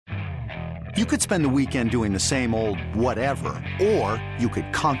You could spend the weekend doing the same old whatever, or you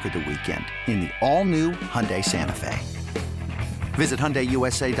could conquer the weekend in the all-new Hyundai Santa Fe. Visit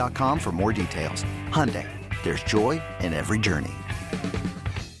HyundaiUSA.com for more details. Hyundai, there's joy in every journey.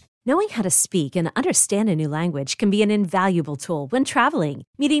 Knowing how to speak and understand a new language can be an invaluable tool when traveling,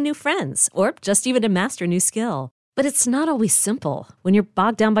 meeting new friends, or just even to master a new skill. But it's not always simple when you're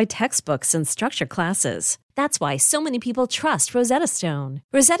bogged down by textbooks and structured classes. That's why so many people trust Rosetta Stone.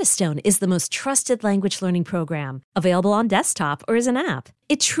 Rosetta Stone is the most trusted language learning program, available on desktop or as an app.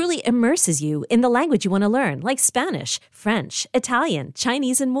 It truly immerses you in the language you want to learn, like Spanish, French, Italian,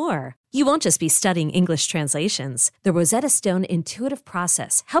 Chinese, and more. You won't just be studying English translations. The Rosetta Stone intuitive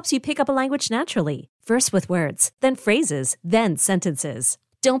process helps you pick up a language naturally, first with words, then phrases, then sentences.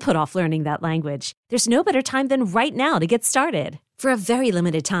 Don't put off learning that language. There's no better time than right now to get started. For a very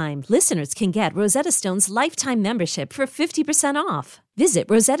limited time, listeners can get Rosetta Stone's lifetime membership for 50% off. Visit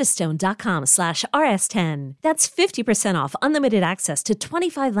rosettastone.com/rs10. That's 50% off unlimited access to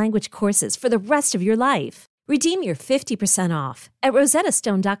 25 language courses for the rest of your life. Redeem your 50% off at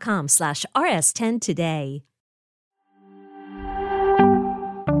rosettastone.com/rs10 today.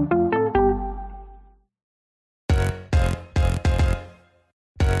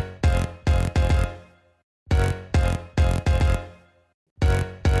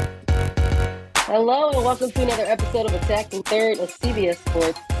 Hello and welcome to another episode of Attacking Third, a CBS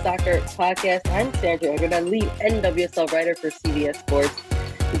Sports soccer podcast. I'm Sandra Eggert. I lead NWSL writer for CBS Sports.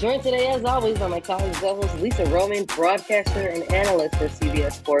 I'm joined today, as always, by my colleague, host Lisa Roman, broadcaster and analyst for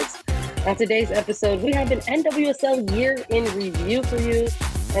CBS Sports. On today's episode, we have an NWSL year in review for you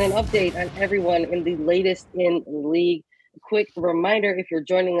and an update on everyone in the latest in the league. A quick reminder, if you're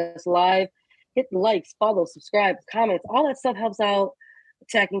joining us live, hit the likes, follow, subscribe, comments. All that stuff helps out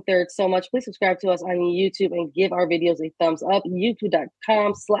Attacking Third so much. Please subscribe to us on YouTube and give our videos a thumbs up.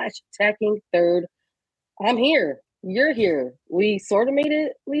 YouTube.com/Attacking Third. I'm here. You're here. We sort of made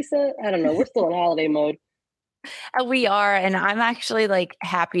it, Lisa. I don't know. We're still in holiday mode. We are, and I'm actually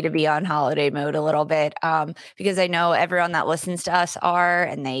happy to be on holiday mode a little bit because I know everyone that listens to us are,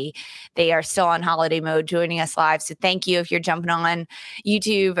 and they are still on holiday mode joining us live. So thank you if you're jumping on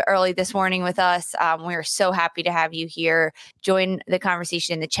YouTube early this morning with us. We're so happy to have you here. Join the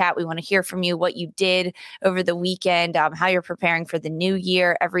conversation in the chat. We want to hear from you, what you did over the weekend, how you're preparing for the new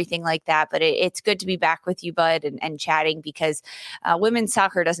year, everything like that. But it's good to be back with you, Bud, and chatting because women's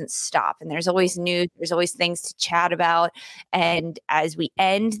soccer doesn't stop, and there's always news. There's always things to chat about. And as we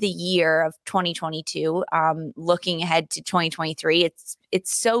end the year of 2022, looking ahead to 2023, it's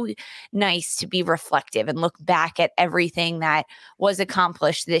so nice to be reflective and look back at everything that was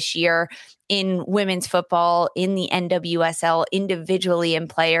accomplished this year in women's football, in the NWSL, individually in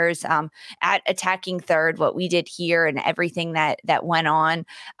players, at Attacking Third, what we did here and everything that went on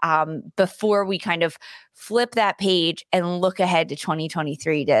before we kind of flip that page and look ahead to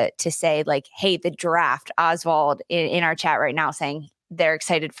 2023 to say hey, the draft. Oswald in our chat right now saying they're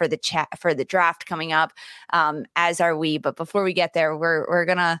excited for the draft coming up, as are we. But before we get there, we're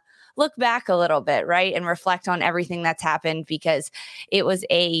gonna look back a little bit, right, and reflect on everything that's happened because it was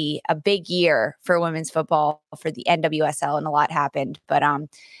a big year for women's football for the NWSL, and a lot happened. But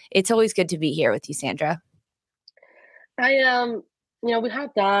it's always good to be here with you, Sandra. We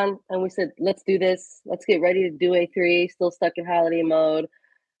hopped on and we said, let's do this. Let's get ready to do A3. Still stuck in holiday mode.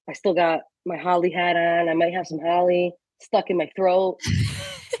 I still got my holly hat on. I might have some holly stuck in my throat.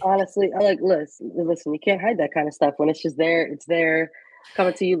 Honestly, listen, you can't hide that kind of stuff when it's just there. It's there.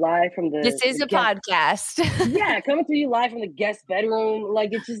 Coming to you live from the. This is a podcast. Yeah, coming to you live from the guest bedroom.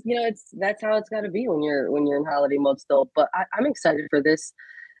 It's just, that's how it's got to be when you're in holiday mode still. But I'm excited for this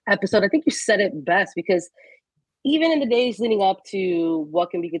episode. I think you said it best because even in the days leading up to what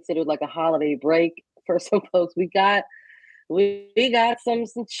can be considered like a holiday break for some folks, we got some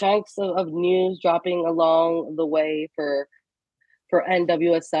chunks of news dropping along the way for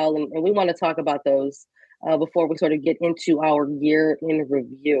NWSL, and we want to talk about those before we sort of get into our year in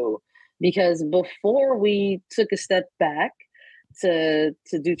review. Because before we took a step back to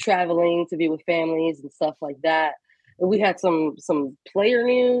do traveling, to be with families and stuff like that, we had some player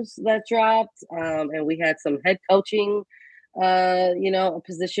news that dropped, and we had some head coaching,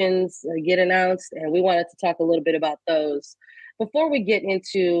 positions get announced, and we wanted to talk a little bit about those. Before we get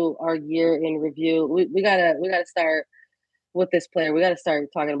into our year in review, we gotta start with this player. We gotta start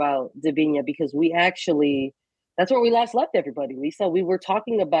talking about Debinha because that's where we last left everybody, Lisa. We were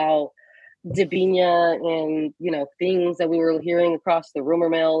talking about Debinha and things that we were hearing across the rumor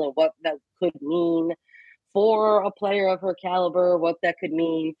mill and what that could mean for a player of her caliber, what that could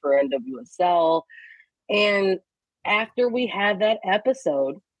mean for NWSL. And after we had that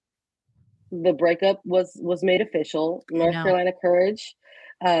episode, the breakup was made official. North No. Carolina Courage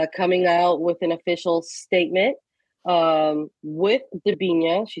coming out with an official statement with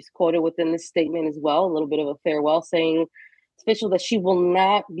Debinha. She's quoted within this statement as well, a little bit of a farewell, saying it's official that she will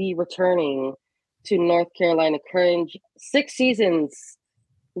not be returning to North Carolina Courage. 6 seasons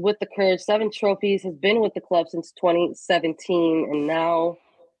with the Courage, 7 trophies, has been with the club since 2017, and now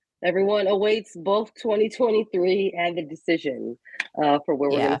everyone awaits both 2023 and the decision for where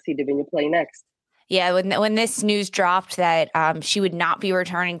we're going Yeah. to see Debinha play next. Yeah, when this news dropped that she would not be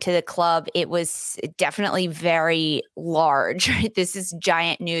returning to the club, it was definitely very large. Right? This is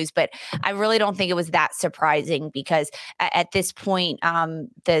giant news, but I really don't think it was that surprising because at this point,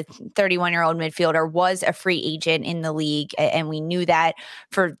 the 31-year-old midfielder was a free agent in the league, and we knew that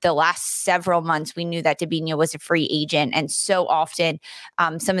for the last several months. We knew that Debinha was a free agent, and so often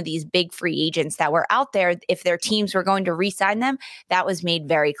some of these big free agents that were out there, if their teams were going to re-sign them, that was made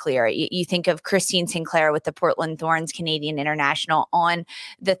very clear. You think of Christine Sinclair with the Portland Thorns, Canadian international, on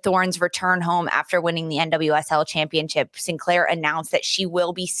the Thorns' return home after winning the NWSL championship. Sinclair announced that she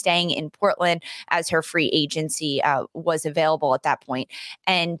will be staying in Portland as her free agency was available at that point.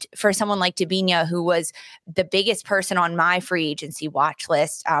 And for someone like Debinha, who was the biggest person on my free agency watch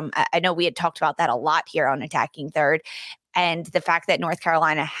list, I know we had talked about that a lot here on Attacking Third. And the fact that North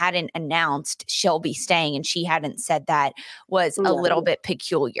Carolina hadn't announced she'll be staying and she hadn't said that was a little bit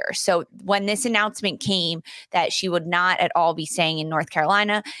peculiar. So when this announcement came that she would not at all be staying in North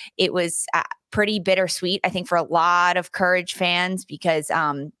Carolina, it was pretty bittersweet, I think, for a lot of Courage fans because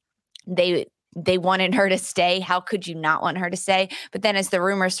they wanted her to stay. How could you not want her to stay? But then as the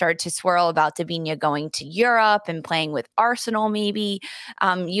rumors started to swirl about Debinha going to Europe and playing with Arsenal, maybe,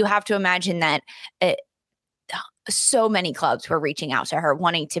 you have to imagine that so many clubs were reaching out to her,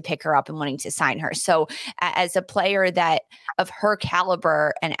 wanting to pick her up and wanting to sign her. So as a player that of her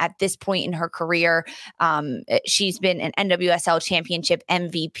caliber, and at this point in her career, she's been an NWSL championship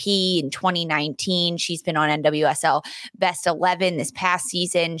MVP in 2019. She's been on NWSL best 11 this past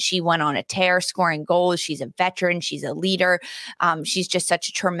season. She went on a tear scoring goals. She's a veteran. She's a leader. She's just such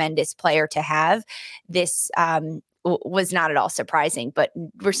a tremendous player to have. This was not at all surprising, but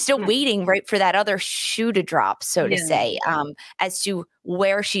we're still waiting right for that other shoe to drop, so to say, as to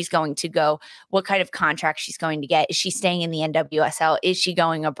where she's going to go, what kind of contract she's going to get. Is she staying in the NWSL? Is she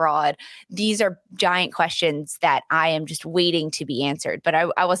going abroad? These are giant questions that I am just waiting to be answered, but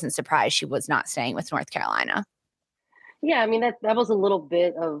I wasn't surprised she was not staying with North Carolina. Yeah, I mean, that was a little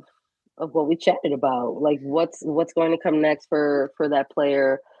bit of what we chatted about, like what's going to come next for that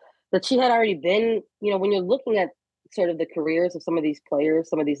player that she had already been, when you're looking at sort of the careers of some of these players,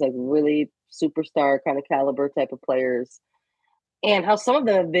 some of these like really superstar kind of caliber type of players, and how some of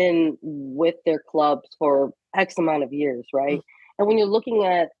them have been with their clubs for X amount of years, right? And when you're looking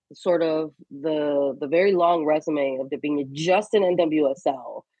at sort of the very long resume of being just an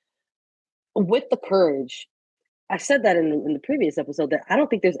NWSL with the Courage, I said that in the previous episode that I don't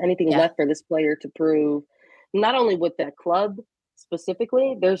think there's anything left for this player to prove, not only with that club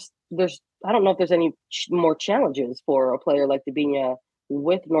specifically. There's I don't know if there's any more challenges for a player like Debinha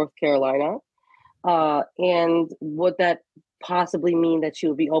with North Carolina, and would that possibly mean that she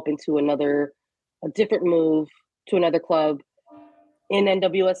would be open to a different move to another club in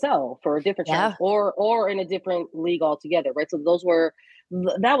NWSL for a different chance, or in a different league altogether, right? So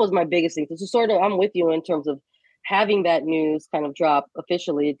that was my biggest thing. So sort of, I'm with you in terms of having that news kind of drop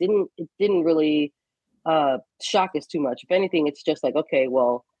officially. It didn't really shock us too much. If anything, it's just like, okay,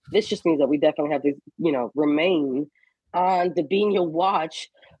 well, this just means that we definitely have to, remain on Debinha watch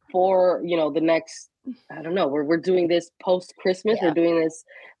for, the next, I don't know, we're doing this post Christmas. We're doing this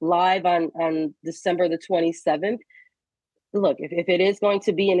live on December the 27th. Look, if it is going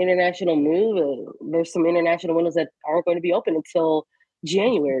to be an international move, there's some international windows that aren't going to be open until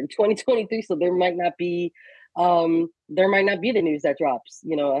January 2023. So there might not be the news that drops,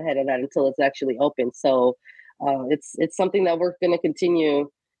 ahead of that until it's actually open. So it's something that we're going to continue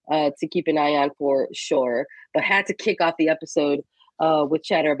to keep an eye on for sure. But had to kick off the episode with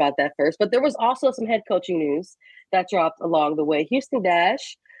chatter about that first. But there was also some head coaching news that dropped along the way. Houston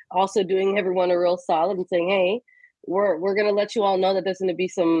Dash also doing everyone a real solid and saying, hey, we're going to let you all know that there's going to be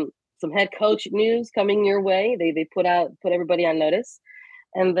some head coach news coming your way. They put everybody on notice.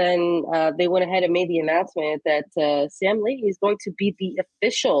 And then they went ahead and made the announcement that Sam Lee is going to be the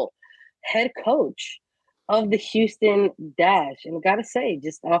official head coach of the Houston Dash. And I got to say,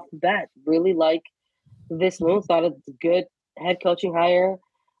 just off the bat, really like this move. Thought it's a good head coaching hire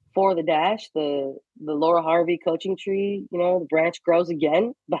for the Dash. The Laura Harvey coaching tree, the branch grows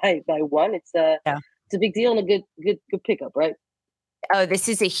again by one. It's a big deal and a good pickup, right? Oh, this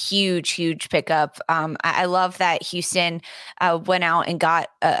is a huge, huge pickup. I love that Houston went out and got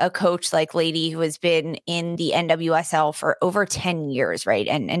a coach like Lady, who has been in the NWSL for over 10 years, right?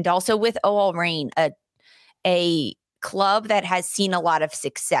 And also with OL Reign, a club that has seen a lot of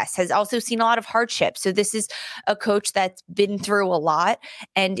success, has also seen a lot of hardship. So this is a coach that's been through a lot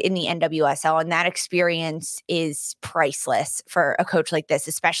and in the NWSL, and that experience is priceless for a coach like this,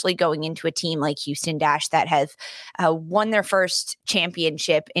 especially going into a team like Houston Dash that has won their first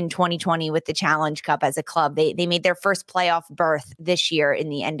championship in 2020 with the Challenge Cup as a club. They made their first playoff berth this year in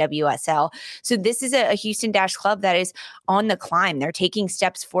the NWSL. So this is a Houston Dash club that is on the climb. They're taking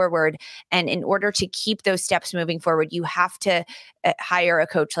steps forward, and in order to keep those steps moving forward, you have to hire a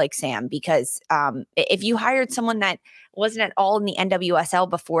coach like Sam, because if you hired someone that wasn't at all in the NWSL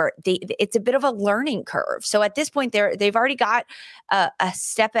before, it's a bit of a learning curve. So at this point, they've already got a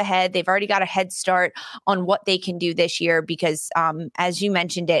step ahead. They've already got a head start on what they can do this year, because as you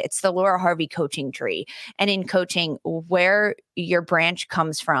mentioned it's the Laura Harvey coaching tree. And in coaching, where your branch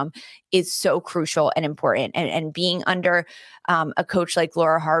comes from is so crucial and important. And being under a coach like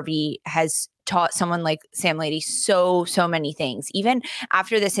Laura Harvey has taught someone like Sam Lady so many things. Even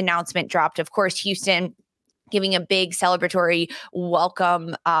after this announcement dropped, of course, Houston giving a big celebratory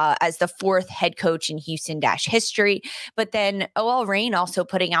welcome as the fourth head coach in Houston Dash history. But then OL Reign also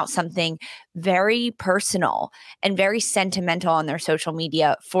putting out something very personal and very sentimental on their social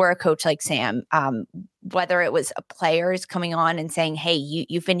media for a coach like Sam. Whether it was players coming on and saying, hey,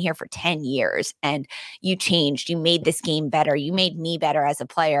 you've been here for 10 years and you changed, you made this game better, you made me better as a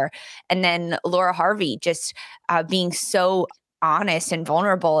player. And then Laura Harvey just being so honest and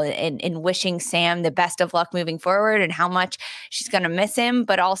vulnerable in wishing Sam the best of luck moving forward, and how much she's going to miss him,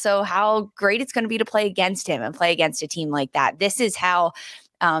 but also how great it's going to be to play against him and play against a team like that. This is how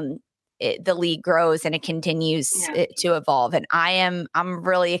the league grows and it continues to evolve. And I'm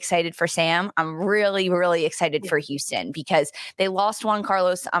really excited for Sam. I'm really, really excited for Houston, because they lost Juan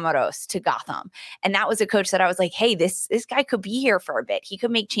Carlos Amaros to Gotham. And that was a coach that I was like, hey, this guy could be here for a bit. He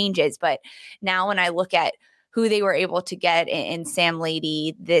could make changes. But now when I look at who they were able to get in Sam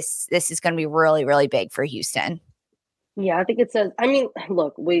Lady, this is going to be really, really big for Houston. Yeah, I think it says, I mean,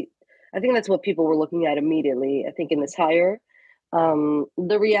 look, I think that's what people were looking at immediately. I think in this hire,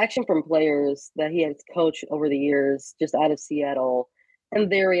 the reaction from players that he has coached over the years, just out of Seattle, and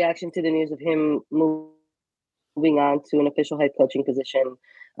their reaction to the news of him moving on to an official head coaching position,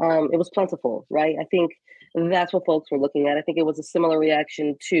 it was plentiful, right? I think that's what folks were looking at. I think it was a similar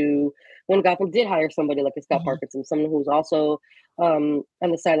reaction to when Gotham did hire somebody like a Scott Parkinson, someone who was also on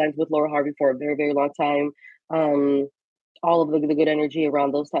the sidelines with Laura Harvey for a very, very long time. All of the good energy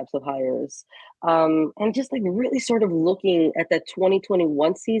around those types of hires. And just like really sort of looking at that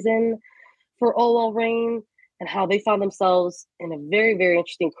 2021 season for OL Reign and how they found themselves in a very, very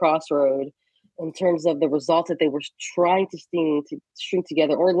interesting crossroad in terms of the results that they were trying to string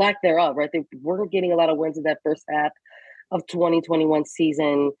together, or lack thereof, right? They weren't getting a lot of wins in that first half of 2021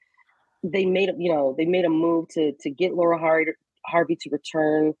 season. They made a move to get Laura Harvey to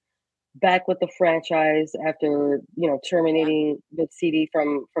return back with the franchise after terminating the CD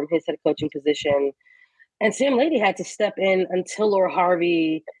from his head coaching position. And Sam Lady had to step in until Laura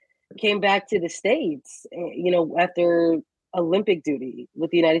Harvey came back to the States, after Olympic duty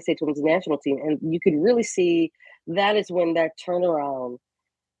with the United States women's national team. And you could really see that is when that turnaround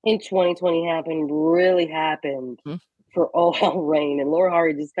in 2020 really happened for OL Reign. And Laura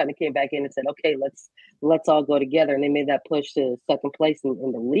Harvey just kind of came back in and said, okay, let's all go together. And they made that push to second place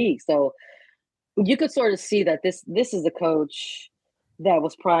in the league. So you could sort of see that this is a coach that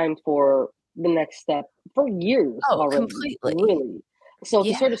was primed for the next step for years already. Completely. Really. So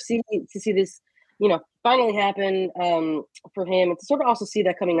to sort of see this, finally happen for him, and to sort of also see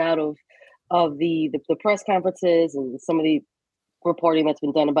that coming out of the press conferences and some of the reporting that's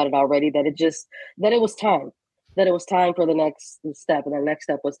been done about it already, that it was time for the next step. And the next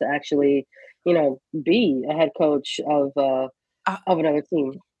step was to actually, be a head coach of another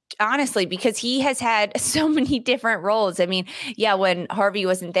team. Honestly, because he has had so many different roles. I mean, when Harvey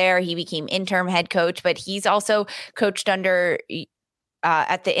wasn't there, he became interim head coach, but he's also coached under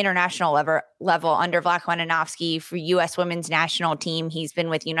at the international level under Vlad Wananovsky for U.S. women's national team. He's been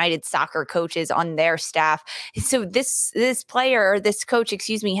with United Soccer coaches on their staff. So this coach,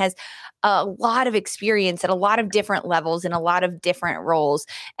 has a lot of experience at a lot of different levels in a lot of different roles.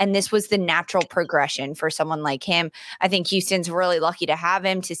 And this was the natural progression for someone like him. I think Houston's really lucky to have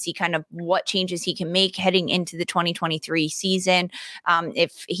him, to see kind of what changes he can make heading into the 2023 season.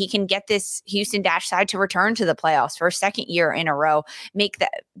 If he can get this Houston Dash side to return to the playoffs for a second year in a row, make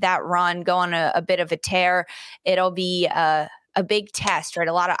that run, go on a bit of a tear, it'll be a big test, right?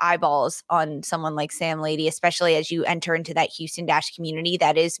 A lot of eyeballs on someone like Sam Lady, especially as you enter into that Houston Dash community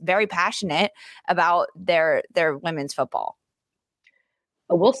that is very passionate about their women's football.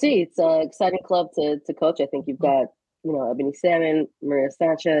 We'll see. It's an exciting club to coach. I think you've got, Ebony Salmon, Maria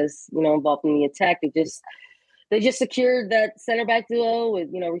Sanchez, involved in the attack. They just secured that center back duo with,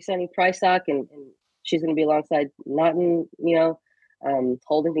 re-signing Prysock, and she's going to be alongside Naughton,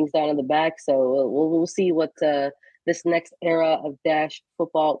 holding things down in the back. So we'll see what this next era of Dash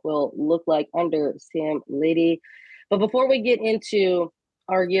football will look like under Sam Lady. But before we get into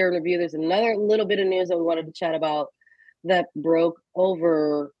our year in review, there's another little bit of news that we wanted to chat about that broke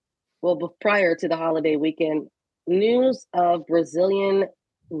prior to the holiday weekend. News of Brazilian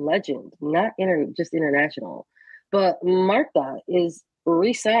legend, not just international, but Marta is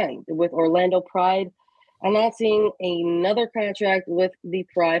re-signed with Orlando Pride, announcing another contract with the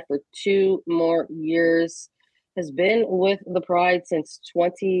Pride for 2 more years. Has been with the Pride since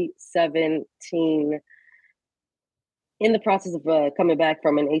 2017. In the process of coming back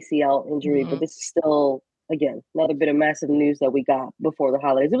from an ACL injury, but this is still, again, another bit of massive news that we got before the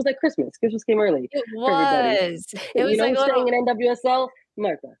holidays. It was like Christmas. Christmas came early. It for everybody. It was like who's staying in NWSL?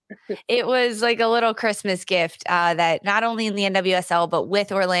 Marta. It was like a little Christmas gift that not only in the NWSL, but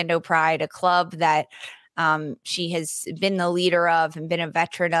with Orlando Pride, a club that she has been the leader of and been a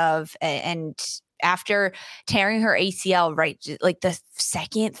veteran of. And after tearing her ACL, right, like the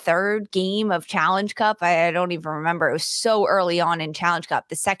third game of Challenge Cup, I don't even remember. It was so early on in Challenge Cup,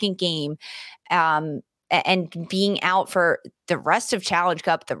 the second game, and being out for the rest of Challenge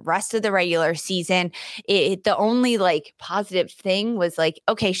Cup, the rest of the regular season, the only like positive thing was like,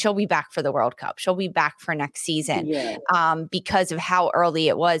 okay, she'll be back for the World Cup. She'll be back for next season, because of how early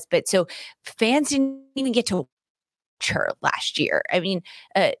it was. But so fans didn't even get to watch her last year. I mean,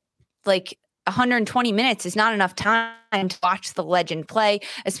 like 120 minutes is not enough time to watch the legend play,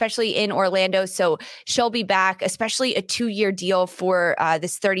 especially in Orlando. So she'll be back, especially a 2-year deal for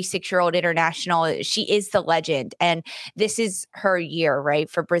this 36-year-old international. She is the legend. And this is her year, right?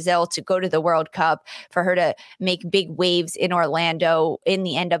 For Brazil to go to the World Cup, for her to make big waves in Orlando, in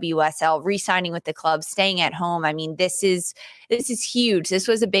the NWSL, re-signing with the club, staying at home. I mean, this is huge. This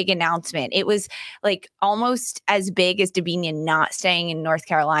was a big announcement. It was like almost as big as Debinha not staying in North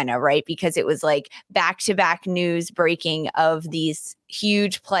Carolina, right? Because it was like back-to-back news breaking of these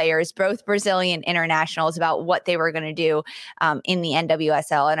huge players, both Brazilian internationals, about what they were going to do in the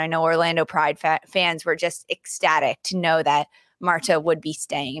NWSL. And I know Orlando Pride fans were just ecstatic to know that Marta would be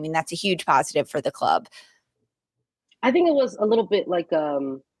staying. I mean, that's a huge positive for the club. I think it was a little bit like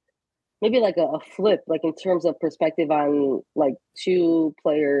maybe like a flip, like in terms of perspective on like 2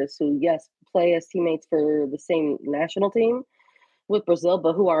 players who, yes, play as teammates for the same national team with Brazil,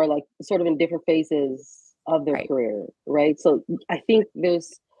 but who are like sort of in different phases of their career, right? So I think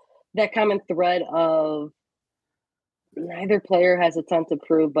there's that common thread of neither player has a ton to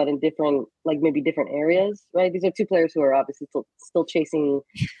prove, but in different, like maybe different areas, right? These are 2 players who are obviously still chasing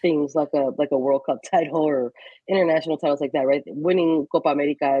things like a World Cup title or international titles like that, right? Winning Copa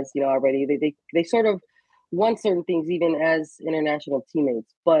Americas, already they sort of won certain things even as international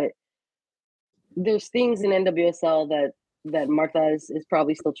teammates, but there's things in NWSL that Marta is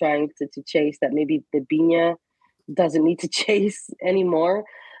probably still trying to chase that maybe Debinha doesn't need to chase anymore.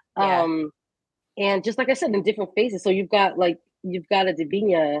 Yeah. And just like I said, in different phases. So you've got a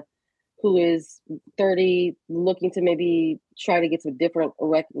Debinha who is 30, looking to maybe try to get some different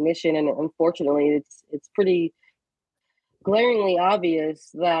recognition. And unfortunately, it's pretty glaringly obvious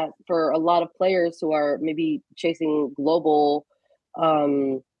that for a lot of players who are maybe chasing global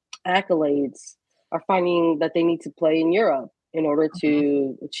accolades, are finding that they need to play in Europe in order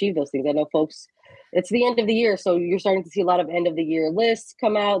to achieve those things. I know folks, it's the end of the year, so you're starting to see a lot of end of the year lists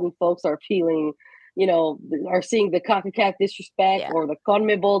come out, and folks are feeling, are seeing the CONCACAF disrespect or the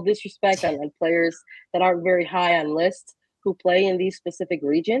CONMEBOL disrespect on players that aren't very high on lists who play in these specific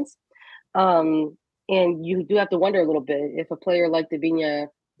regions. And you do have to wonder a little bit if a player like Debinha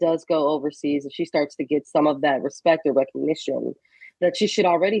does go overseas, if she starts to get some of that respect or recognition that she should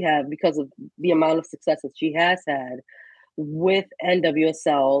already have because of the amount of success that she has had with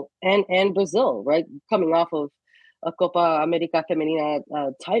NWSL and Brazil, right? Coming off of a Copa America Femenina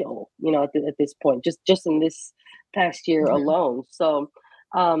title, at this point, just in this past year alone. So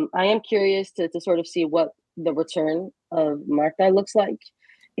I am curious to sort of see what the return of Marta looks like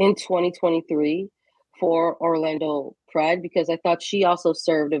in 2023 for Orlando Pride, because I thought she also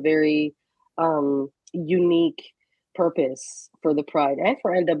served a very unique purpose for the Pride and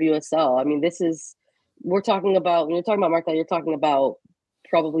for NWSL. I mean, when you're talking about Marta, you're talking about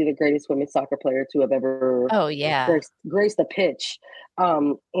probably the greatest women's soccer player to have ever Oh, yeah. graced the pitch.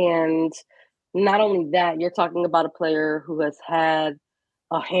 And not only that, you're talking about a player who has had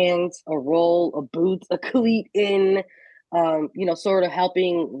a hand, a role, a boot, a cleat in, sort of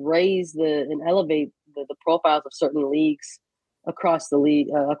helping raise and elevate the profiles of certain leagues across the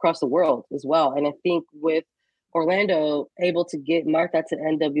world as well. And I think with Orlando able to get Marta to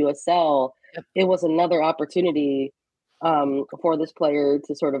NWSL, it was another opportunity for this player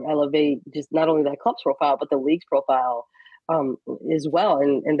to sort of elevate just not only that club's profile, but the league's profile as well.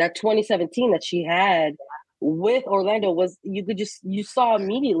 And that 2017 that she had with Orlando was, you saw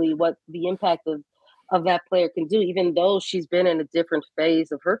immediately what the impact of that player can do, even though she's been in a different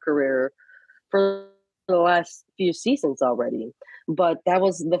phase of her career for the last few seasons already. But that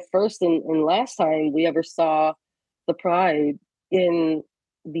was the first and last time we ever saw the Pride in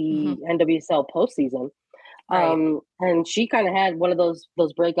the NWSL postseason. Right. And she kind of had one of those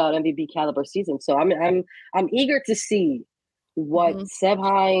breakout MVP caliber seasons. So I'm eager to see what Seb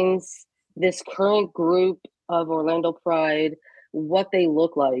Hines, this current group of Orlando Pride, what they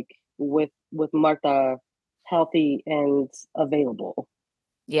look like with Marta healthy and available.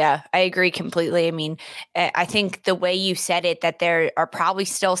 Yeah, I agree completely. I mean, I think the way you said it, that there are probably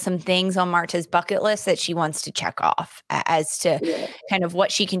still some things on Marta's bucket list that she wants to check off as to kind of what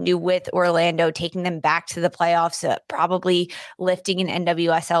she can do with Orlando, taking them back to the playoffs, probably lifting an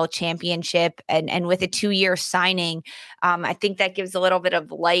NWSL championship, and with a 2-year signing, I think that gives a little bit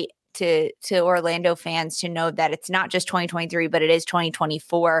of light to Orlando fans to know that it's not just 2023, but it is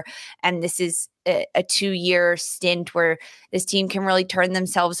 2024. And this is a 2-year stint where this team can really turn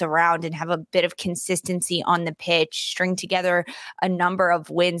themselves around and have a bit of consistency on the pitch, string together a number of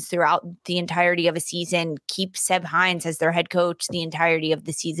wins throughout the entirety of a season, keep Seb Hines as their head coach the entirety of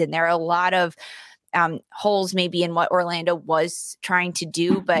the season. There are a lot of holes maybe in what Orlando was trying to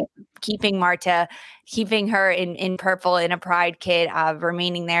do, but keeping Marta, keeping her in purple in a Pride kit,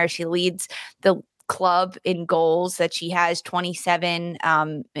 remaining there. She leads the club in goals, that she has 27.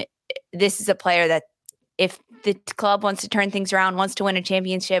 This is a player that if the club wants to turn things around, wants to win a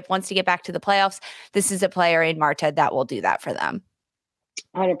championship, wants to get back to the playoffs, this is a player in Marta that will do that for them.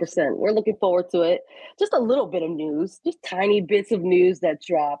 100%. We're looking forward to it. Just a little bit of news, just tiny bits of news that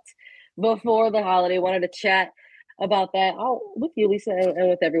dropped before the holiday. Wanted to chat about that with you, Lisa, and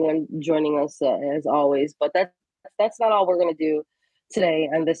with everyone joining us as always. But that's not all we're going to do today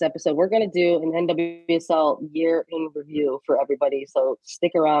on this episode. We're going to do an NWSL year in review for everybody. So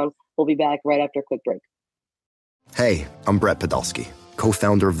stick around. We'll be back right after a quick break. Hey, I'm Brett Podolsky,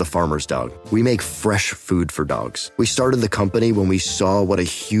 co-founder of The Farmer's Dog. We make fresh food for dogs. We started the company when we saw what a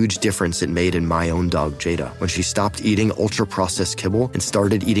huge difference it made in my own dog, Jada, when she stopped eating ultra-processed kibble and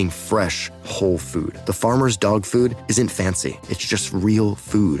started eating fresh, whole food. The Farmer's Dog food isn't fancy. It's just real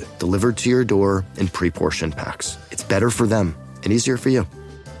food delivered to your door in pre-portioned packs. It's better for them and easier for you.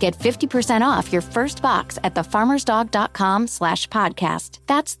 Get 50% off your first box at thefarmersdog.com/podcast.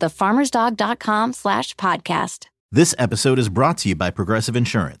 That's thefarmersdog.com/podcast. This episode is brought to you by Progressive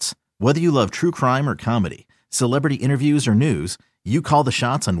Insurance. Whether you love true crime or comedy, celebrity interviews or news, you call the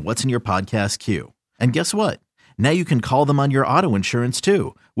shots on what's in your podcast queue. And guess what? Now you can call them on your auto insurance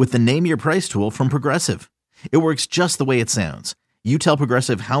too with the Name Your Price tool from Progressive. It works just the way it sounds. You tell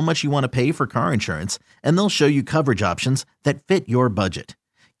Progressive how much you want to pay for car insurance, and they'll show you coverage options that fit your budget.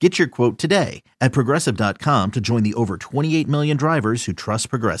 Get your quote today at Progressive.com to join the over 28 million drivers who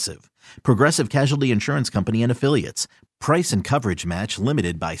trust Progressive. Progressive Casualty Insurance Company and Affiliates. Price and coverage match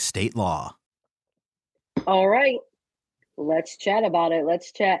limited by state law. All right. Let's chat about it.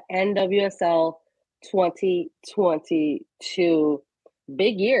 Let's chat NWSL 2022.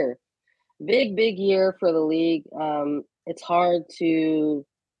 Big year. Big year for the league.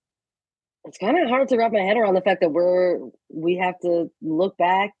 It's kind of hard to wrap my head around the fact that we have to look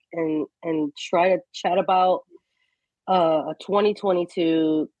back and try to chat about a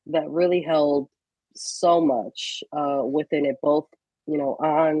 2022 that really held so much within it, both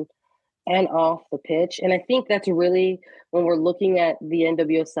on and off the pitch. And I think that's really, when we're looking at the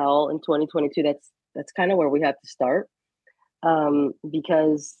NWSL in 2022, that's kind of where we have to start,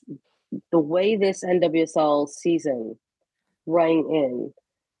 because the way this NWSL season rang in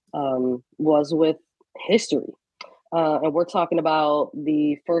was with history. And we're talking about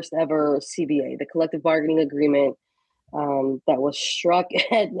the first ever CBA, the collective bargaining agreement that was struck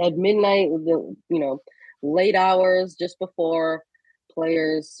at midnight, late hours just before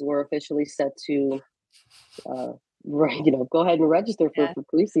players were officially set to, go ahead and register for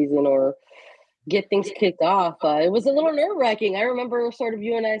preseason or get things kicked off. It was a little nerve-wracking. I remember sort of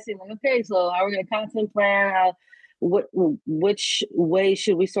you and I saying, like, okay, so how are we going to content plan? which way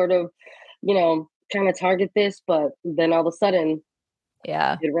should we sort of, kind of target this? But then all of a sudden,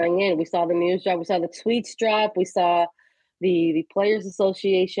 Yeah. it rang in. We saw the news drop. We saw the tweets drop. We saw the Players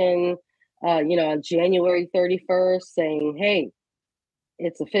Association, on January 31st saying, hey,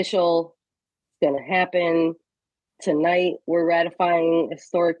 it's official. It's going to happen. Tonight, we're ratifying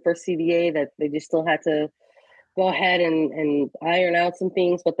historic first CBA that they just still had to go ahead and iron out some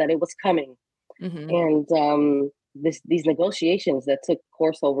things, but that it was coming. Mm-hmm. And these negotiations that took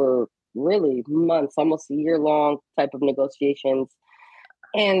course over really months, almost a year long type of negotiations.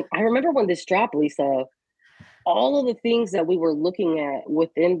 And I remember when this dropped, Lisa, all of the things that we were looking at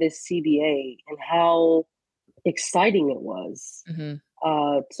within this CBA and how exciting it was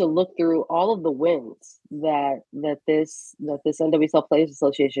Mm-hmm. to look through all of the wins that this NWSL Players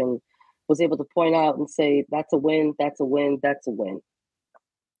Association was able to point out and say, that's a win, that's a win, that's a win.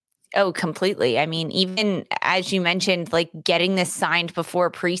 Oh, completely. I mean, even as you mentioned, like getting this signed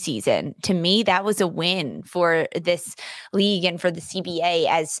before preseason, to me, that was a win for this league and for the CBA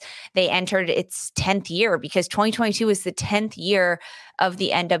as they entered its 10th year, because 2022 was the 10th year of the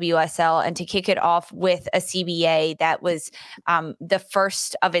NWSL. And to kick it off with a CBA that was the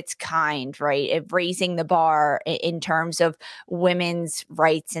first of its kind, right? Raising the bar in terms of women's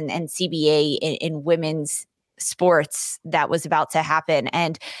rights and CBA in women's sports that was about to happen.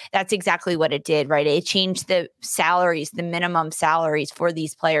 And that's exactly what it did, right? It changed the salaries, the minimum salaries for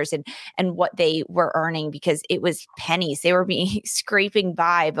these players and what they were earning, because it was pennies. They were being scraping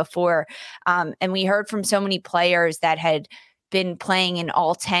by before. And we heard from so many players that had been playing in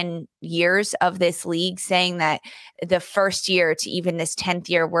all 10 years of this league saying that the first year to even this 10th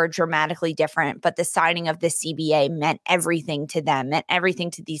year were dramatically different, but the signing of this CBA meant everything to them, meant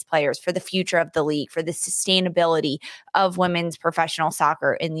everything to these players for the future of the league, for the sustainability of women's professional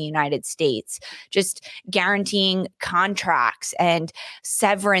soccer in the United States, just guaranteeing contracts and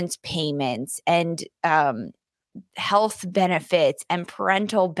severance payments and health benefits and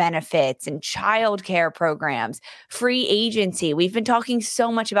parental benefits and childcare programs, free agency. We've been talking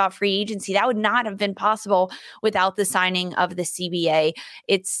so much about free agency. That would not have been possible without the signing of the CBA.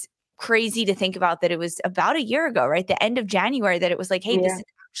 It's crazy to think about that it was about a year ago, right? The end of January, that it was like, hey, this is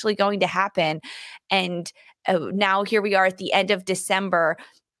actually going to happen. And now here we are at the end of December,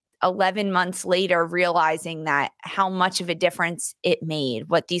 11 months later, realizing that how much of a difference it made,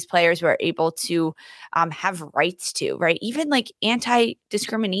 what these players were able to have rights to, right? Even like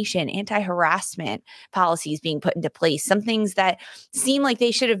anti-discrimination, anti-harassment policies being put into place, some things that seem like they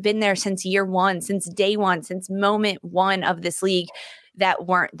should have been there since year one, since day one, since moment one of this league, that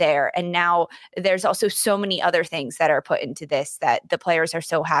weren't there. And now there's also so many other things that are put into this that the players are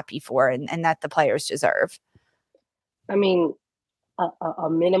so happy for and that the players deserve. I mean, a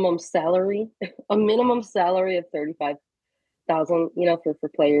minimum salary, a minimum salary of 35,000, for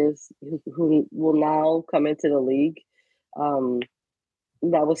players who will now come into the league.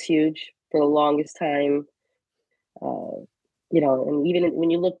 That was huge for the longest time. And even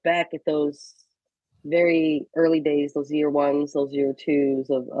when you look back at those very early days, those year ones, those year twos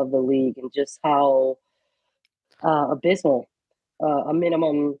of the league, and just how abysmal a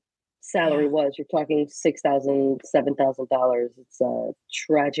minimum salary was. You're talking $6,000, $7,000. It's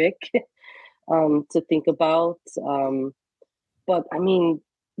tragic to think about. But I mean,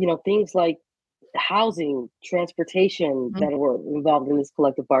 things like housing, transportation that were involved in this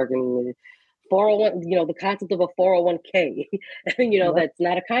collective bargaining, 401, the concept of a 401k, that's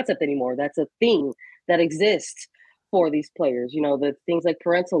not a concept anymore. That's a thing that exists for these players. The things like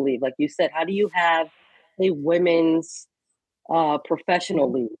parental leave, like you said, how do you have a women's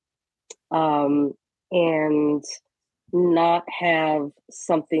professional league and not have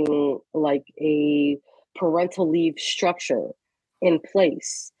something like a parental leave structure in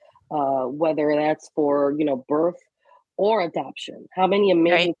place, whether that's for birth or adoption? How many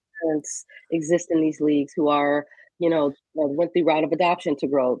amazing parents exist in these leagues who are went the route of adoption to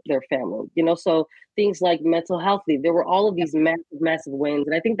grow their family? So things like mental health leave, there were all of these massive wins,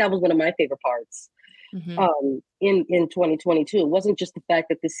 and I think that was one of my favorite parts. In 2022, it wasn't just the fact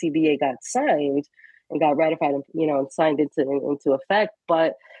that the CBA got signed and got ratified and signed into effect,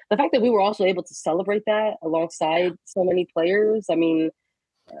 but the fact that we were also able to celebrate that alongside so many players. I mean,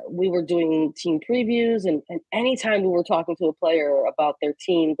 we were doing team previews, and anytime we were talking to a player about their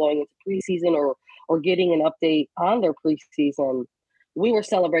team going into preseason or getting an update on their preseason, we were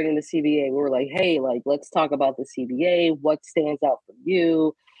celebrating the CBA. We were like, hey, let's talk about the CBA. What stands out for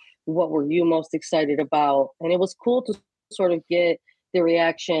you? What were you most excited about? And it was cool to sort of get the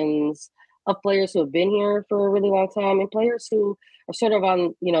reactions of players who have been here for a really long time and players who are sort of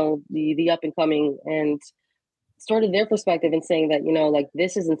on, the up and coming. And sort of their perspective and saying that, like,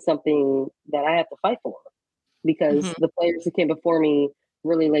 this isn't something that I have to fight for because the players who came before me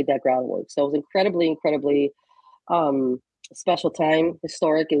really laid that groundwork. So it was incredibly, incredibly um, special time.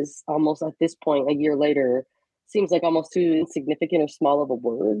 Historic is almost at this point, a year later, seems like almost too insignificant or small of a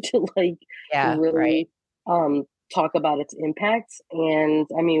word to like Yeah, right. really talk about its impact. And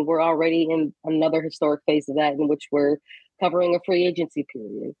I mean, we're already in another historic phase of that in which we're covering a free agency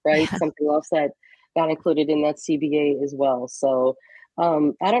period, right? Yeah. Something else that got included in that CBA as well. So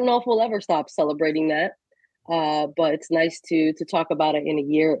I don't know if we'll ever stop celebrating that. But it's nice to talk about it in a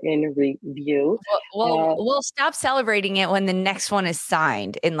year in review. We'll stop celebrating it when the next one is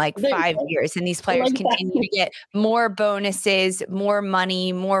signed in like There you 5 go. years and these I players like that. continue to get more bonuses, more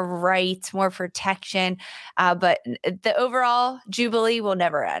money, more rights, more protection. But the overall jubilee will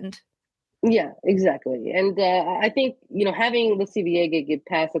never end. Yeah, exactly. And I think, having the CBA get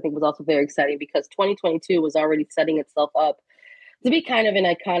passed, I think was also very exciting because 2022 was already setting itself up to be kind of an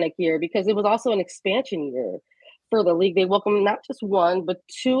iconic year because it was also an expansion year for the league. They welcomed not just one, but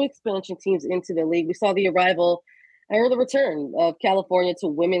two expansion teams into the league. We saw the arrival or the return of California to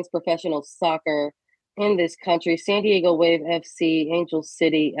women's professional soccer in this country. San Diego Wave FC, Angel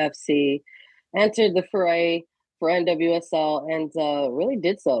City FC entered the fray for NWSL and really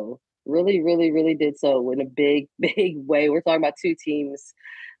did so. Really, really, really did so in a big, big way. We're talking about two teams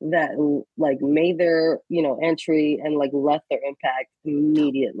that like made their entry and like left their impact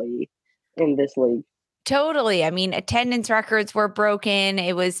immediately in this league. Totally. I mean, attendance records were broken.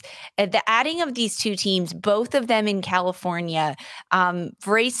 It was the adding of these two teams, both of them in California,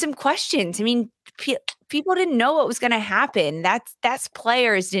 raised some questions. I mean, people didn't know what was going to happen. That's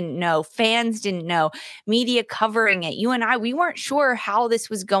players didn't know, fans didn't know, media covering it. You and I, we weren't sure how this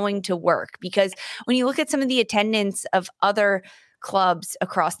was going to work because when you look at some of the attendance of other clubs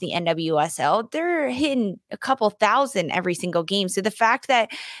across the NWSL, they're hitting a couple thousand every single game. So the fact that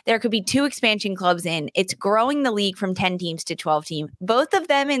there could be two expansion clubs it's growing the league from 10 teams to 12 teams, both of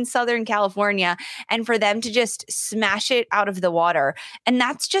them in Southern California, and for them to just smash it out of the water. And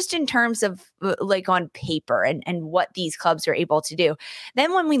that's just in terms of like on paper and what these clubs are able to do.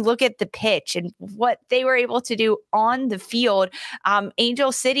 Then when we look at the pitch and what they were able to do on the field,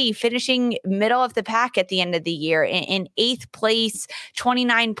 Angel City finishing middle of the pack at the end of the year in 8th place,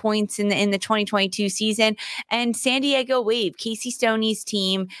 29 points in the 2022 season. And San Diego Wave, Casey Stoney's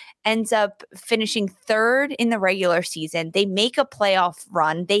team, ends up finishing 3rd in the regular season. They make a playoff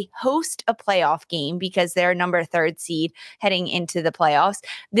run. They host a playoff game because they're number 3rd seed heading into the playoffs.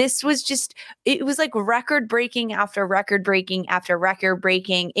 This was it was like record breaking after record breaking after record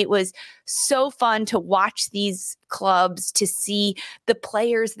breaking. It was so fun to watch these clubs, to see the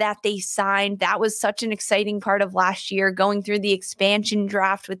players that they signed. That was such an exciting part of last year, going through the expansion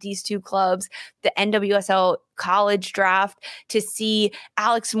draft with these two clubs, the NWSL college draft, to see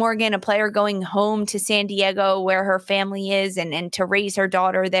Alex Morgan, a player going home to San Diego where her family is and to raise her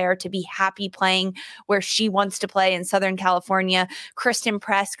daughter there, to be happy playing where she wants to play in Southern California. Kristen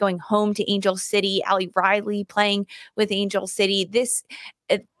Press going home to Angel City, Allie Riley playing with Angel City.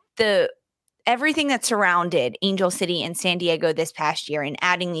 Everything that surrounded Angel City and San Diego this past year and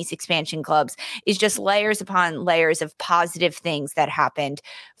adding these expansion clubs is just layers upon layers of positive things that happened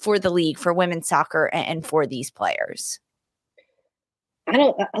for the league, for women's soccer, and for these players.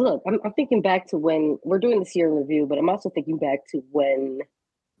 I'm thinking back to when we're doing this year in review, but I'm also thinking back to when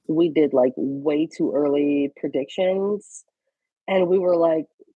we did like way too early predictions. And we were like,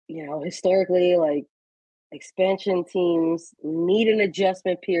 historically, like expansion teams need an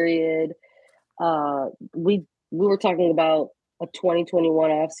adjustment period. We were talking about a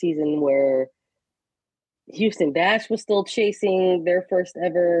 2021 off season where Houston Dash was still chasing their first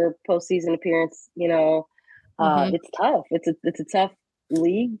ever postseason appearance. It's tough. It's a tough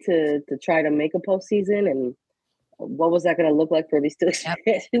league to try to make a postseason, and what was that going to look like for these two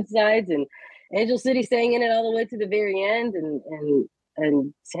expansion sides? And Angel City staying in it all the way to the very end,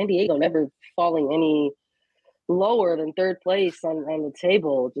 and San Diego never falling any lower than 3rd place on the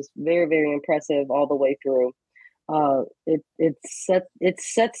table. Just very, very impressive all the way through. It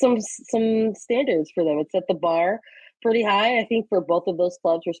set some standards for them. It set the bar pretty high, I think, for both of those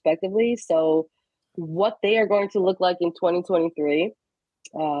clubs respectively. So what they are going to look like in 2023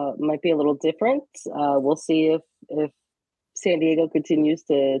 might be a little different. We'll see if San Diego continues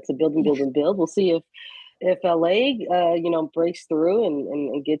to build and build and build. We'll see if LA breaks through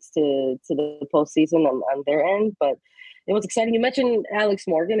and gets to the postseason on their end. But it was exciting. You mentioned Alex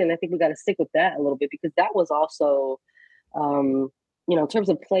Morgan, and I think we got to stick with that a little bit because that was also in terms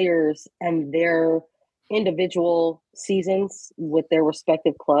of players and their individual seasons with their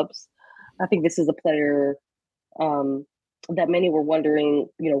respective clubs. I think this is a player that many were wondering,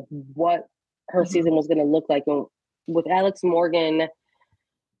 what her season was going to look like. And with Alex Morgan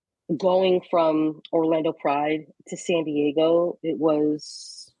going from Orlando Pride to San Diego, it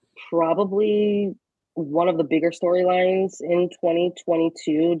was probably one of the bigger storylines in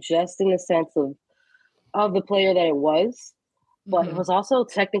 2022, just in the sense of the player that it was. But it was also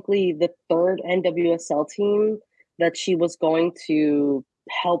technically the third NWSL team that she was going to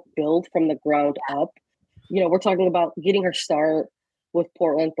help build from the ground up. We're talking about getting her start with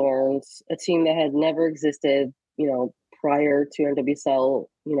Portland Thorns, a team that had never existed, prior to NWSL,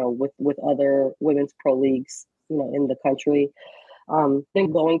 with other women's pro leagues, in the country.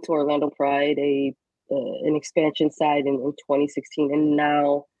 Then going to Orlando Pride, an expansion side in 2016, and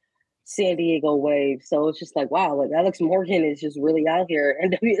now San Diego Wave. So it's just like, wow, like Alex Morgan is just really out here,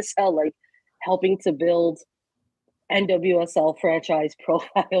 NWSL, like helping to build NWSL franchise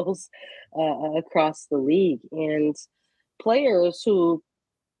profiles across the league, and players who,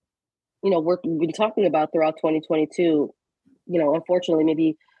 we've been talking about throughout 2022, unfortunately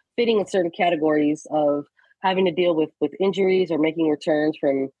maybe fitting in certain categories of having to deal with injuries or making returns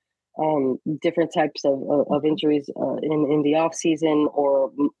from different types of injuries in the off season,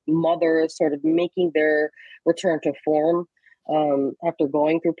 or mothers sort of making their return to form after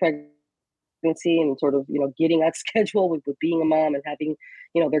going through pregnancy and sort of, getting out schedule with being a mom and having,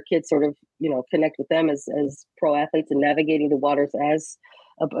 their kids sort of, connect with them as pro athletes and navigating the waters as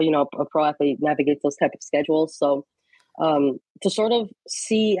a pro athlete navigates those type of schedules. So to sort of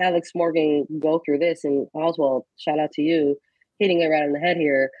see Alex Morgan go through this, and Oswald, shout out to you, hitting it right on the head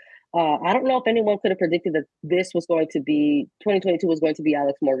here. I don't know if anyone could have predicted that 2022 was going to be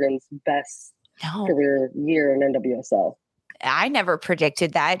Alex Morgan's best career year in NWSL. I never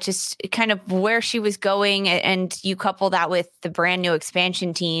predicted that, just kind of where she was going. And you couple that with the brand new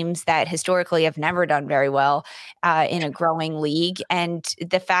expansion teams that historically have never done very well in a growing league. And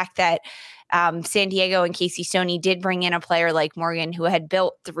the fact that San Diego and Casey Stoney did bring in a player like Morgan, who had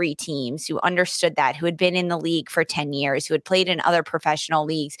built 3 teams, who understood that, who had been in the league for 10 years, who had played in other professional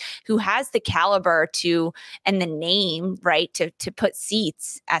leagues, who has the caliber to, and the name, right, to put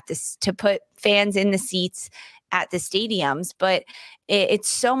seats at this, to put fans in the seats at the stadiums. But it's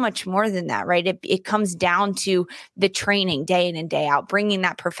so much more than that, right? It comes down to the training day in and day out, bringing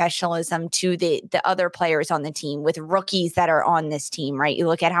that professionalism to the other players on the team, with rookies that are on this team, right? You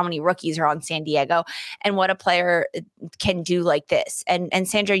look at how many rookies are on San Diego and what a player can do like this. And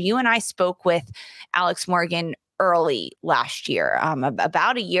Sandra, you and I spoke with Alex Morgan early last year,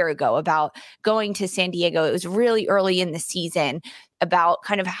 about a year ago, about going to San Diego. It was really early in the season, about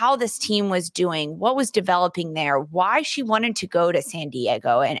kind of how this team was doing, what was developing there, why she wanted to go to San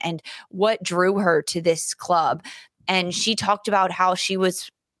Diego, and what drew her to this club. And she talked about how she was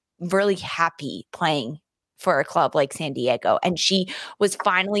really happy playing for a club like San Diego. And she was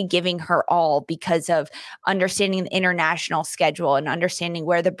finally giving her all because of understanding the international schedule and understanding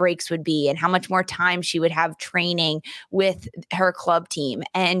where the breaks would be and how much more time she would have training with her club team.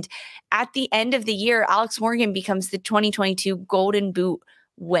 And at the end of the year, Alex Morgan becomes the 2022 Golden Boot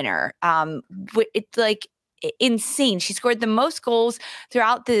winner. It's like insane. She scored the most goals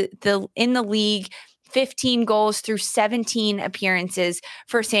throughout in the league. 15 goals through 17 appearances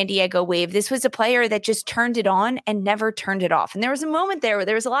for San Diego Wave. This was a player that just turned it on and never turned it off. And there was a moment there where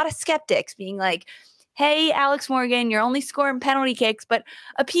there was a lot of skeptics being like, hey, Alex Morgan, you're only scoring penalty kicks, but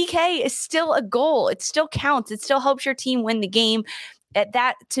a PK is still a goal. It still counts. It still helps your team win the game.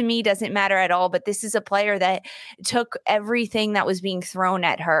 That to me doesn't matter at all. But this is a player that took everything that was being thrown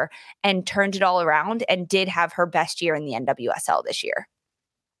at her and turned it all around and did have her best year in the NWSL this year.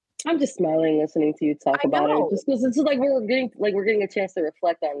 I'm just smiling listening to you talk about it, just because it's like we're getting a chance to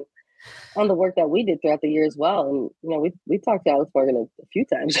reflect on the work that we did throughout the year as well. And we talked to Alex Morgan a few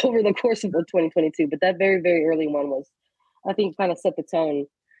times over the course of 2022, but that very, very early one was, I think, kind of set the tone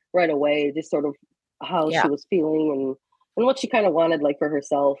right away, just sort of how she was feeling and what she kind of wanted, like, for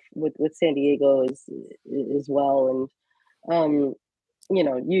herself with San Diego as well. And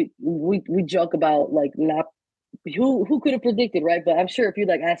we joke about, like, not who could have predicted, right? But I'm sure if you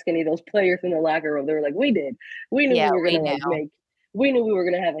ask any of those players in the locker room, they were like, we did. We knew we were gonna we knew we were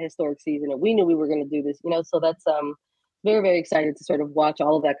gonna have a historic season, and we knew we were gonna do this, so that's very, very excited to sort of watch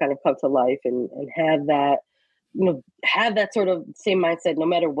all of that kind of come to life and have that sort of same mindset no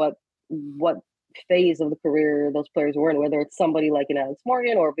matter what phase of the career those players were in, whether it's somebody like an Alex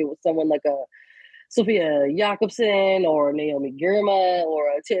Morgan or if it was someone like a Sophia Jakobsen or Naomi Girma or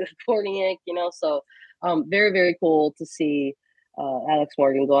a Taylor Korniak, so very, very cool to see Alex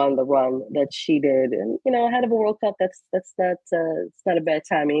Morgan go on the run that she did, and ahead of a World Cup. That's not it's not a bad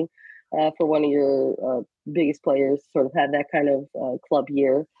timing for one of your biggest players, sort of had that kind of club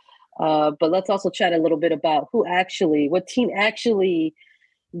year. But let's also chat a little bit about what team actually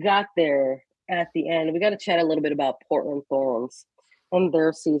got there at the end. We got to chat a little bit about Portland Thorns and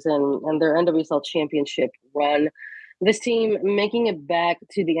their season and their NWSL championship run. This team making it back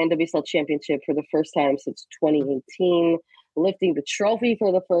to the NWSL championship for the first time since 2018, lifting the trophy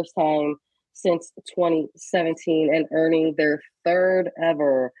for the first time since 2017, and earning their third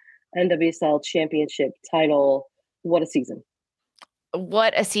ever NWSL championship title. What a season.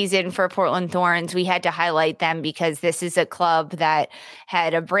 What a season for Portland Thorns. We had to highlight them because this is a club that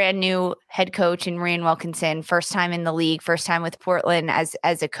had a brand new head coach in Ryan Wilkinson, first time in the league, first time with Portland as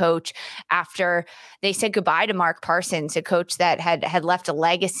a coach after they said goodbye to Mark Parsons, a coach that had left a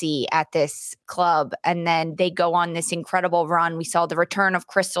legacy at this club. And then they go on this incredible run. We saw the return of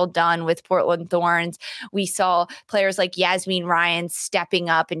Crystal Dunn with Portland Thorns. We saw players like Yasmin Ryan stepping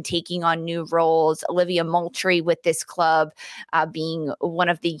up and taking on new roles. Olivia Moultrie with this club being one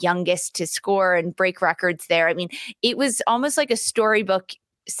of the youngest to score and break records there. I mean, it was almost like a storybook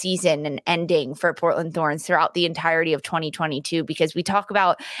season and ending for Portland Thorns throughout the entirety of 2022, because we talk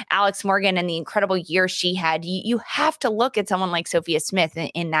about Alex Morgan and the incredible year she had. You have to look at someone like Sophia Smith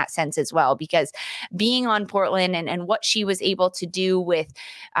in that sense as well, because being on Portland and what she was able to do with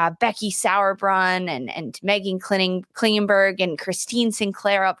Becky Sauerbrunn and Megan Klingenberg and Christine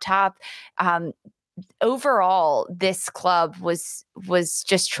Sinclair up top, overall, this club was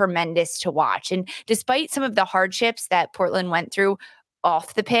just tremendous to watch. And despite some of the hardships that Portland went through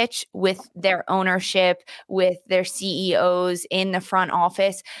off the pitch with their ownership, with their CEOs in the front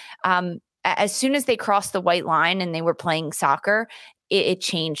office, as soon as they crossed the white line and they were playing soccer, it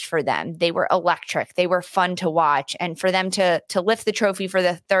changed for them. They were electric. They were fun to watch. And for them to lift the trophy for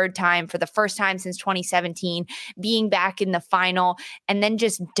the third time, for the first time since 2017, being back in the final, and then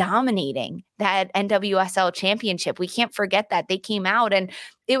just dominating that NWSL championship. We can't forget that. They came out and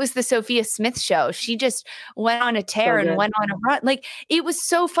it was the Sophia Smith show. She just went on a tear and went on a run. Like, it was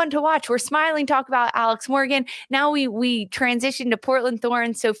so fun to watch. We're smiling, talk about Alex Morgan. Now we transition to Portland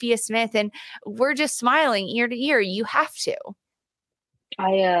Thorns, Sophia Smith, and we're just smiling ear to ear. You have to.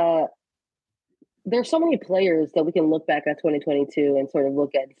 There's so many players that we can look back at 2022 and sort of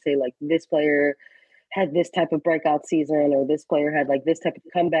look at and say, like, this player had this type of breakout season, or this player had like this type of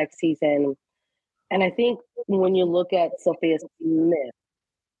comeback season. And I think when you look at Sophia Smith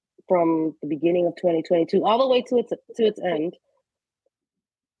from the beginning of 2022 all the way to its end,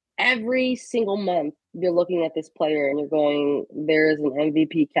 every single month you're looking at this player and you're going, there is an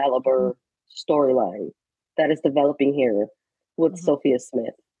MVP caliber storyline that is developing here with Sophia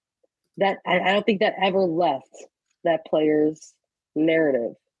Smith. That I don't think that ever left that player's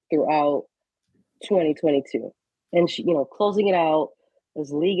narrative throughout 2022. And she, closing it out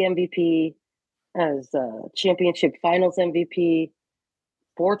as league MVP, as championship finals MVP,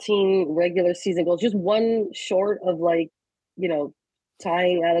 14 regular season goals, just one short of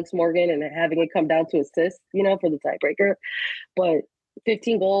tying Alex Morgan and having it come down to assists, for the tiebreaker. But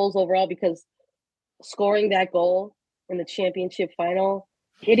 15 goals overall, because scoring that goal in the championship final,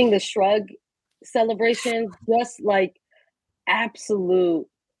 hitting the shrug celebration, just like absolute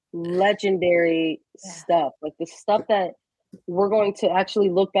legendary stuff. Like the stuff that we're going to actually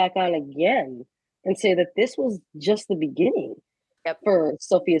look back on again and say that this was just the beginning for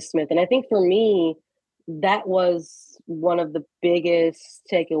Sophia Smith. And I think for me, that was one of the biggest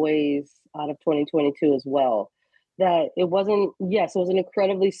takeaways out of 2022 as well. That it was an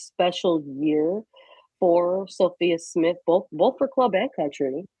incredibly special year for Sophia Smith, both for club and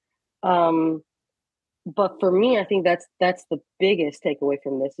country. But for me, I think that's the biggest takeaway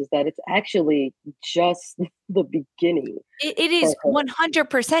from this, is that it's actually just the beginning. It is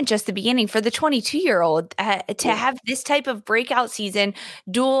 100% just the beginning for the 22-year-old to have this type of breakout season,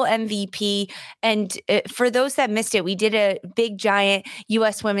 dual MVP. And for those that missed it, we did a big, giant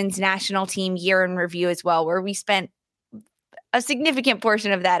U.S. women's national team year in review as well, where we spent a significant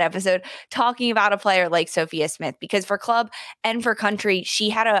portion of that episode talking about a player like Sophia Smith, because for club and for country, she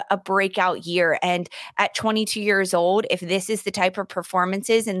had a breakout year. And at 22 years old, if this is the type of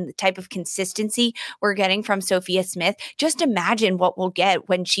performances and the type of consistency we're getting from Sophia Smith, just imagine what we'll get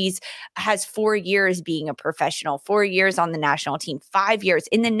when has 4 years being a professional, 4 years on the national team, 5 years.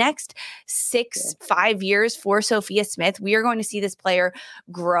 In the next 5 years for Sophia Smith, we are going to see this player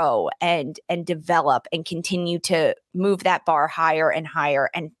grow and develop and continue to move that bar higher and higher.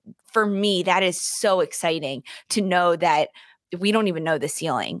 And for me, that is so exciting to know that we don't even know the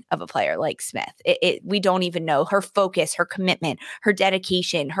ceiling of a player like Smith. We don't even know her focus, her commitment, her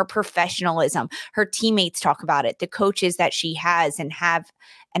dedication, her professionalism. Her teammates talk about it, the coaches that she has and have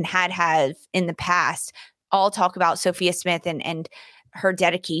and had in the past all talk about Sophia Smith and her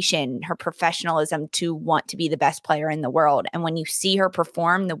dedication, her professionalism to want to be the best player in the world. And when you see her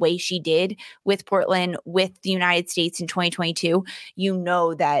perform the way she did with Portland, with the United States in 2022, you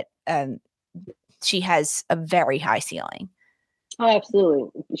know that she has a very high ceiling. Oh, absolutely.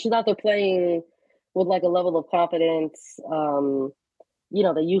 She's out there playing with like a level of confidence,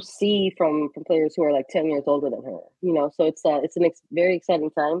 that you see from players who are like 10 years older than her, so it's an very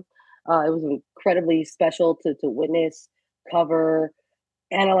exciting time. It was incredibly special to witness, cover,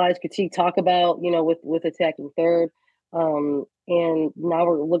 analyze, critique, talk about, with attacking third. And now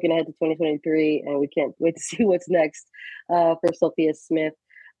we're looking ahead to 2023, and we can't wait to see what's next for Sophia Smith.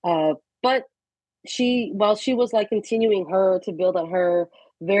 But while she was like continuing to build on her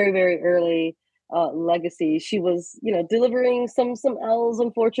very, very early legacy, she was, delivering some L's,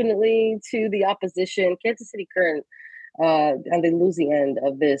 unfortunately, to the opposition. Kansas City Current on the losing end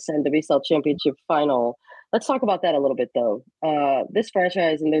of this NWSL championship final. Let's talk about that a little bit, though. This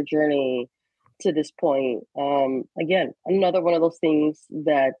franchise and their journey to this point, again, another one of those things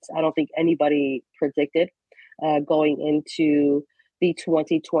that I don't think anybody predicted going into the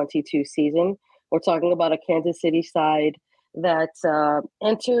 2022 season. We're talking about a Kansas City side that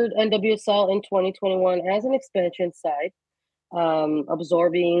entered NWSL in 2021 as an expansion side,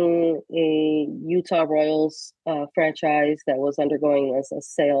 absorbing a Utah Royals franchise that was undergoing as a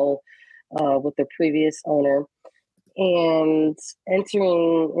sale with the previous owner, and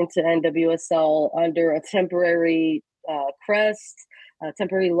entering into NWSL under a temporary crest, a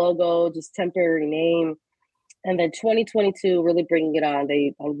temporary logo, just temporary name. And then 2022, really bringing it on.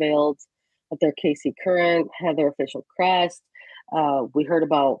 They unveiled their KC Current, had their official crest. We heard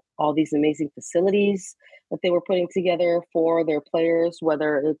about all these amazing facilities that they were putting together for their players,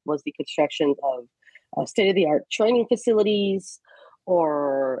 whether it was the construction of state-of-the-art training facilities,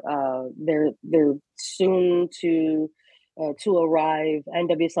 or their soon to arrive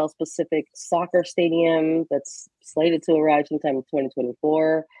NWSL specific soccer stadium that's slated to arrive sometime in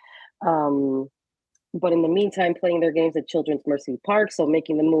 2024. But in the meantime, playing their games at Children's Mercy Park, so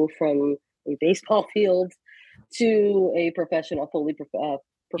making the move from a baseball field to a fully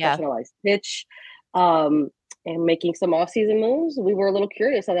professionalized pitch, and making some off-season moves. We were a little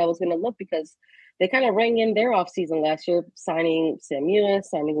curious how that was going to look, because they kind of rang in their off-season last year, signing Sam Ewis,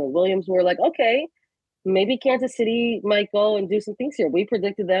 signing Lynn Williams. We were like, okay, maybe Kansas City might go and do some things here. We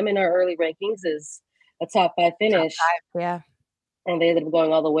predicted them in our early rankings as a top 5 finish. Top 5, yeah. And they ended up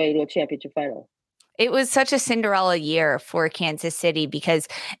going all the way to a championship final. It was such a Cinderella year for Kansas City, because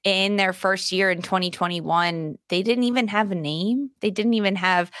in their first year in 2021, they didn't even have a name. They didn't even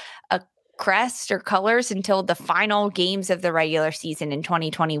have a crest or colors until the final games of the regular season in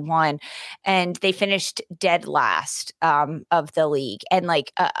 2021. And they finished dead last of the league, and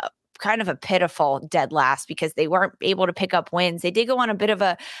like kind of a pitiful dead last, because they weren't able to pick up wins. They did go on a bit of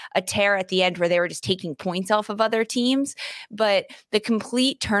a tear at the end where they were just taking points off of other teams. But the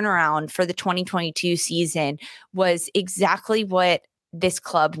complete turnaround for the 2022 season was exactly what this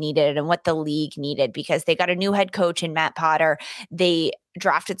club needed and what the league needed, because they got a new head coach in Matt Potter. They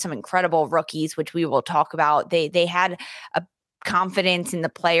drafted some incredible rookies, which we will talk about. They had a confidence in the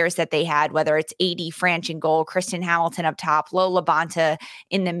players that they had, whether it's AD Franch in goal, Kristen Hamilton up top, Lola Bonta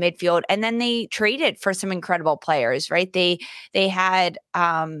in the midfield. And then they traded for some incredible players, right? They had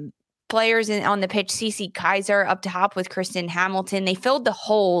players on the pitch, Cece Kaiser up top with Kristen Hamilton. They filled the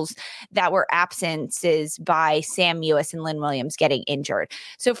holes that were absences by Sam Ewis and Lynn Williams getting injured.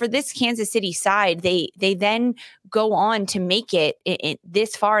 So for this Kansas City side, they then go on to make it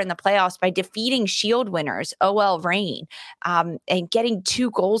this far in the playoffs by defeating Shield winners OL Reign, and getting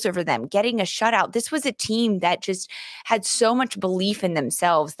 2 goals over them, getting a shutout. This was a team that just had so much belief in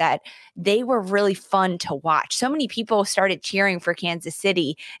themselves that they were really fun to watch. So many people started cheering for Kansas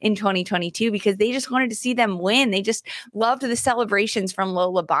City in 2022 because they just wanted to see them win. They just loved the celebrations from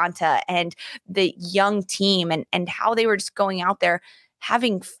Lola Bonta and the young team, and how they were just going out there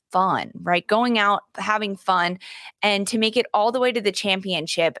having fun, right? Going out, having fun, and to make it all the way to the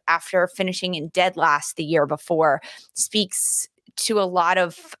championship after finishing in dead last the year before speaks to a lot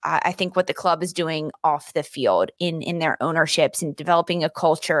of, I think, what the club is doing off the field in their ownerships, and developing a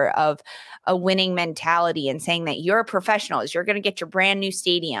culture of a winning mentality, and saying that you're a professional. You're going to get your brand new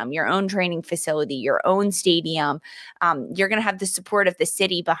stadium, your own training facility, your own stadium. You're going to have the support of the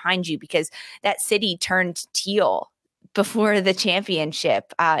city behind you, because that city turned teal before the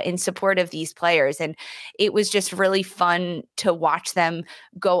championship in support of these players. And it was just really fun to watch them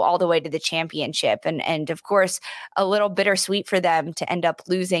go all the way to the championship. And of course, a little bittersweet for them to end up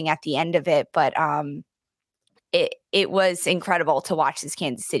losing at the end of it. But it was incredible to watch this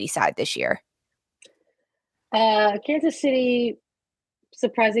Kansas City side this year. Kansas City,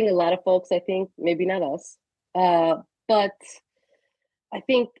 surprising a lot of folks, I think, maybe not us. But I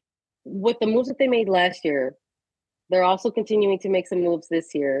think with the moves that they made last year, they're also continuing to make some moves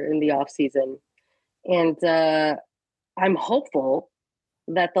this year in the offseason. And I'm hopeful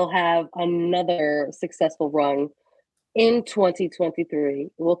that they'll have another successful run in 2023.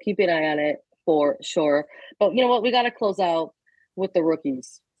 We'll keep an eye on it for sure. But you know what? We got to close out with the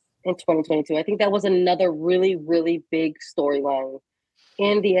rookies in 2022. I think that was another really, really big storyline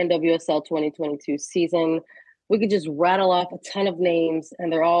in the NWSL 2022 season. We could just rattle off a ton of names,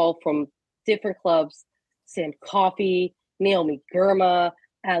 and they're all from different clubs. Sam Coffey, Naomi Girma,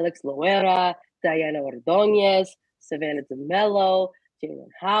 Alex Loera, Diana Ordonez, Savannah DeMello, Jalen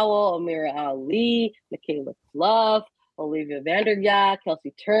Howell, Amira Ali, Michaela Clough, Olivia Vanderjagt,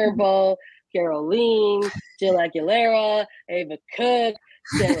 Kelsey Turnbull, Caroline, Jill Aguilera, Ava Cook,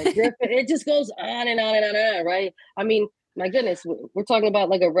 Sarah Griffin. It just goes on and on and on and on, right? I mean, my goodness, we're talking about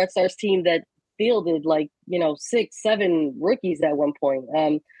like a Red Stars team that fielded 6, 7 rookies at one point.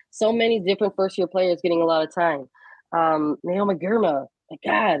 So many different first-year players getting a lot of time. Naomi Girma, my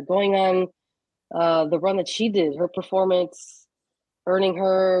God, going on the run that she did, her performance, earning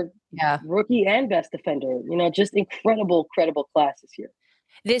her rookie and best defender. Just incredible class this year.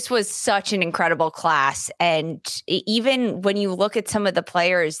 This was such an incredible class. And even when you look at some of the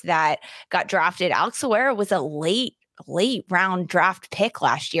players that got drafted, Alex Loera was a late round draft pick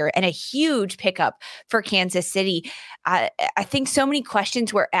last year and a huge pickup for Kansas City. I think so many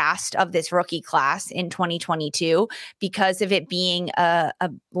questions were asked of this rookie class in 2022 because of it being a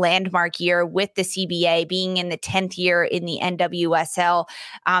landmark year with the CBA, being in the 10th year in the NWSL.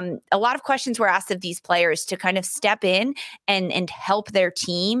 A lot of questions were asked of these players to kind of step in and help their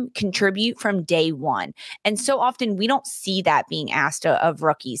team contribute from day one. And so often we don't see that being asked of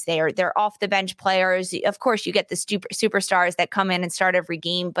rookies. They're off the bench players. Of course, you get the superstars that come in and start every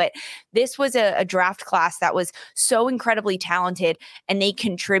game, but this was a draft class that was so incredibly talented, and they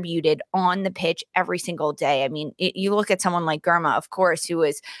contributed on the pitch every single day. I mean, you look at someone like Girma, of course, who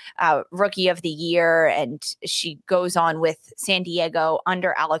was rookie of the year, and she goes on with San Diego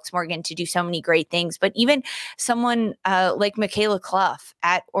under Alex Morgan to do so many great things. But even someone like Michaela Clough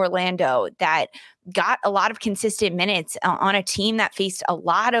at Orlando that got a lot of consistent minutes on a team that faced a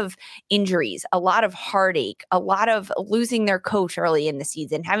lot of injuries, a lot of heartache, a lot of losing their coach early in the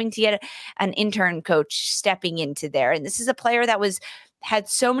season, having to get an intern coach stepping into there. And this is a player that had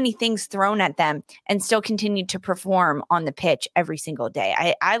so many things thrown at them and still continued to perform on the pitch every single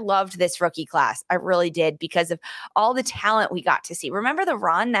day. I loved this rookie class. I really did, because of all the talent we got to see. Remember the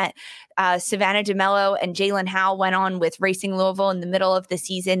run that Savannah DeMello and Jalen Howell went on with Racing Louisville in the middle of the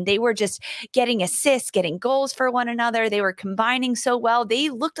season? They were just getting assists, getting goals for one another. They were combining so well. They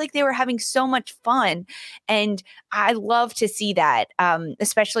looked like they were having so much fun. And I love to see that,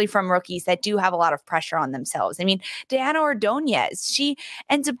 especially from rookies that do have a lot of pressure on themselves. I mean, Diana Ordonez, she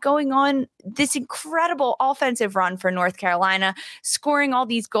ends up going on this incredible offensive run for North Carolina, scoring all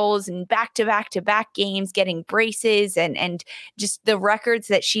these goals in back-to-back games, getting braces, and just the records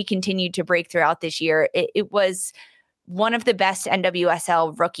that she continued to break throughout this year. It was one of the best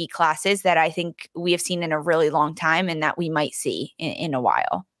NWSL rookie classes that I think we have seen in a really long time, and that we might see in a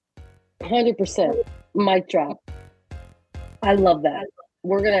while. 100%. Mic drop. I love that.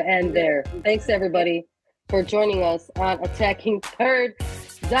 We're going to end there. Thanks, everybody, for joining us on Attacking Third.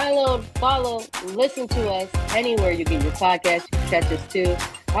 Download, follow, listen to us anywhere you get your podcast. You can catch us too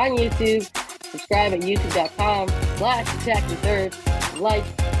on YouTube. Subscribe at youtube.com/Attacking Third. Like,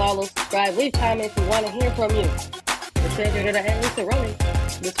 follow, subscribe, leave comments. We want to hear from you. We're saying you're going to end Lisa running.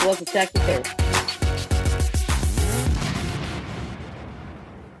 This was Attacking Third.